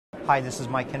Hi, this is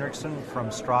Mike Hendrickson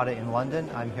from Strata in London.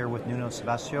 I'm here with Nuno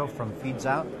Sebastiao from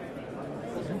FeedZai.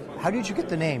 How did you get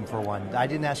the name, for one? I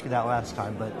didn't ask you that last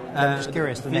time, but I'm just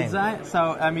curious, the name. FeedZai,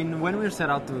 so I mean, when we set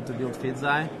out to build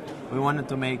FeedZai, we wanted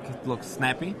to make it look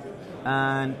snappy,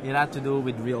 and it had to do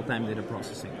with real-time data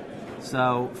processing.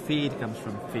 So feed comes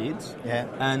from feeds,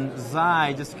 and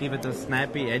Zai just give it a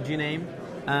snappy, edgy name,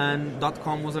 and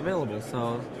 .com was available.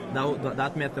 So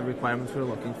that met the requirements we were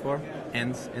looking for,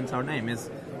 and our name is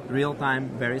real-time,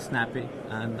 very snappy,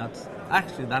 and that's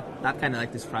actually that kind of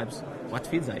like describes what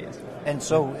FeedZai is. And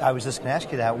so I was just going to ask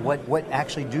you that. What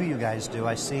actually do you guys do?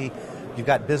 I see you've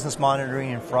got business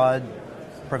monitoring and fraud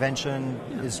prevention.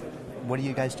 Yeah. What do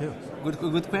you guys do?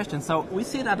 Good question. So we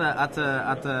see that at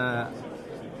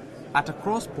a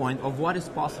cross point of what is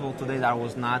possible today that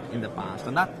was not in the past,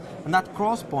 and that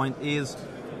cross point is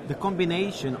the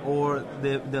combination or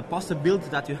the possibility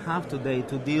that you have today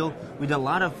to deal with a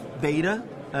lot of data,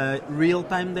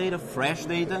 real-time data, fresh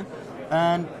data,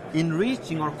 and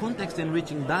enriching or context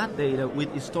enriching that data with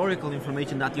historical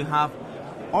information that you have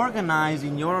organized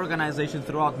in your organization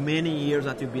throughout many years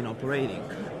that you've been operating.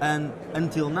 And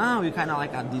until now, you kind of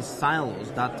like at these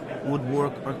silos that would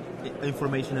work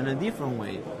information in a different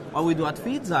way. What we do at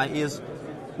FeedZai is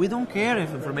we don't care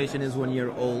if information is 1 year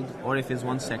old, or if it's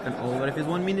 1 second old, or if it's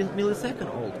 1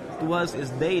 millisecond old. To us, it's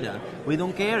data. We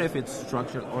don't care if it's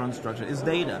structured or unstructured. It's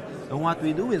data. And what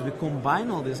we do is we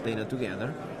combine all this data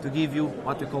together to give you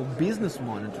what we call business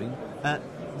monitoring,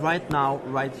 right now,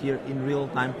 right here in real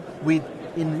time, with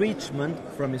enrichment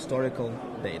from historical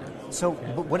data. So,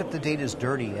 but what if the data is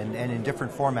dirty and in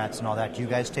different formats and all that? Do you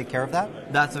guys take care of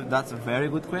that? That's a very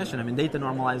good question. I mean, data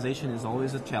normalization is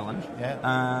always a challenge.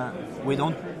 Yeah. We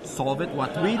don't solve it.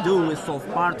 What we do is solve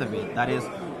part of it. That is,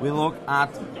 we look at,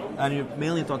 and you're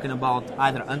mainly talking about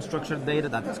either unstructured data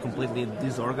that is completely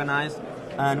disorganized,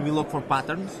 and we look for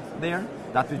patterns there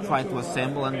that we try to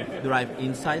assemble and derive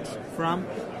insights from.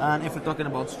 And if we're talking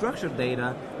about structured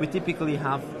data, we typically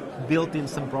have built in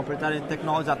some proprietary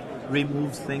technology that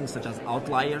removes things such as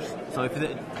outliers. So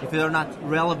if they're not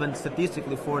relevant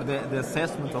statistically for the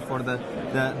assessment or for the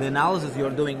analysis you're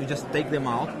doing, you just take them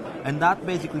out, and that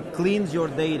basically cleans your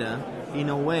data in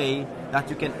a way that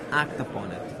you can act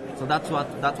upon it. So that's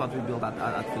what we build at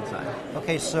FeedZai.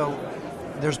 Okay, so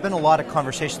there's been a lot of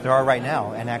conversations, there are right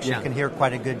now, and actually you can hear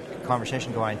quite a good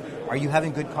conversation going. Are you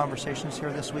having good conversations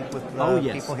here this week with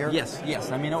people here?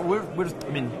 Yes. I mean,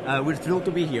 we're thrilled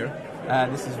to be here.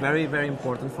 This is very, very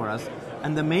important for us.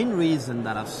 And the main reason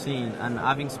that I've seen, and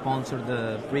having sponsored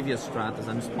the previous Stratas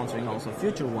and sponsoring also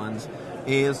future ones,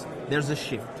 is there's a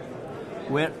shift.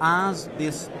 Whereas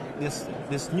this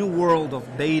new world of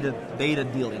data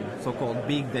dealing, so-called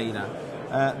big data,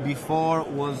 before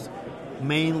was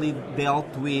mainly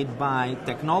dealt with by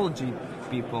technology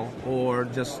people or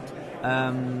just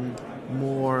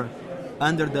more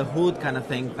under the hood kind of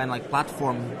thing, kind of like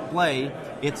platform play.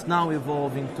 It's now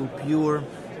evolving to pure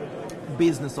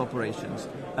business operations.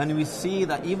 And we see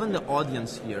that even the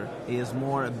audience here is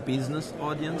more a business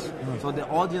audience. So the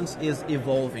audience is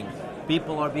evolving.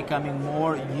 People are becoming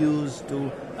more used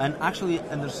to and actually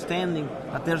understanding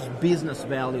that there's business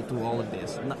value to all of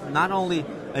this. Not only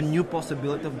a new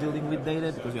possibility of dealing with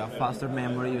data, because you have faster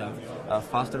memory, you have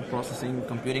faster processing,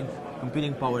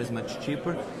 computing power is much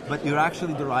cheaper, but you're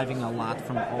actually deriving a lot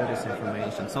from all this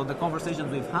information. So the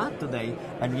conversations we've had today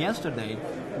and yesterday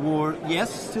were,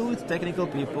 yes, still with technical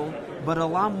people, but a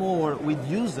lot more with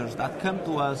users that come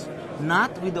to us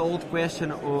not with the old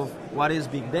question of what is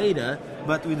big data,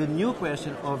 but with the new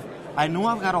question of, I know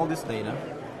I've got all this data,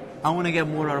 I want to get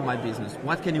more out of my business.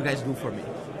 What can you guys do for me?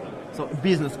 So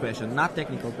business question, not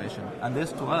technical question. And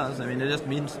this to us, I mean, it just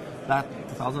means that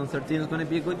 2013 is going to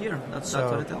be a good year. That's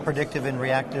what it tells. Predictive and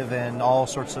reactive and all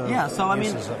sorts of so I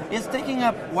mean, it's taking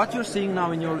up what you're seeing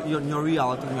now in your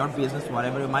reality, in your business,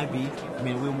 whatever it might be. I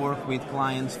mean, we work with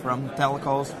clients from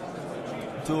telcos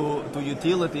to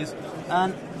utilities,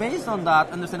 and based on that,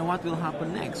 understand what will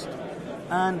happen next.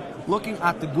 And looking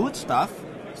at the good stuff,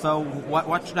 so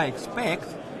what should I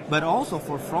expect, but also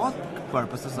for fraud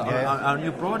purposes, our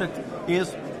new product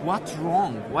is what's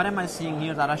wrong? What am I seeing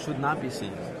here that I should not be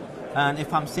seeing? And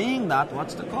if I'm seeing that,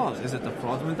 what's the cause? Is it a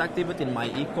fraudulent activity in my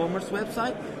e-commerce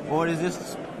website, or is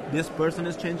this person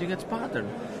is changing its pattern?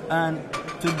 And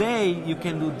today you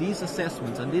can do these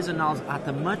assessments and these analyses at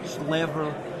a much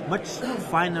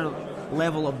finer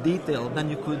level of detail than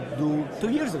you could do 2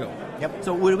 years ago. Yep.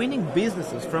 So we're winning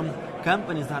businesses from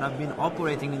companies that have been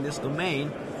operating in this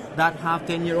domain that have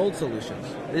 10-year-old solutions.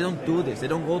 They don't do this. They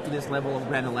don't go to this level of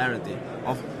granularity,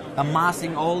 of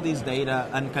amassing all these data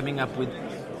and coming up with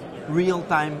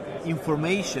real-time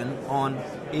information on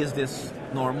is this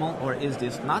normal or is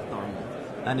this not normal?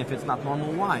 And if it's not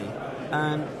normal, why?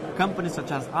 And companies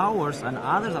such as ours and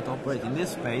others that operate in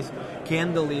this space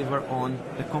can deliver on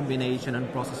the combination and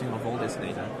processing of all this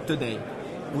data today,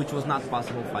 which was not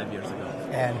possible 5 years ago.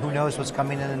 And who knows what's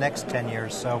coming in the next 10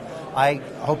 years. So I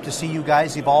hope to see you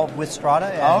guys evolve with Strata.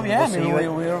 And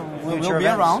we will be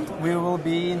around. We will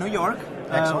be in New York.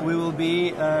 We will be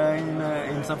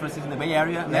in San Francisco, in the Bay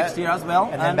Area next year as well.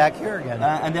 And then back here again.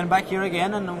 And then back here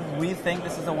again, and we think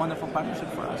this is a wonderful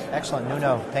partnership for us. Excellent.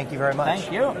 Nuno, thank you very much.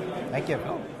 Thank you. Thank you.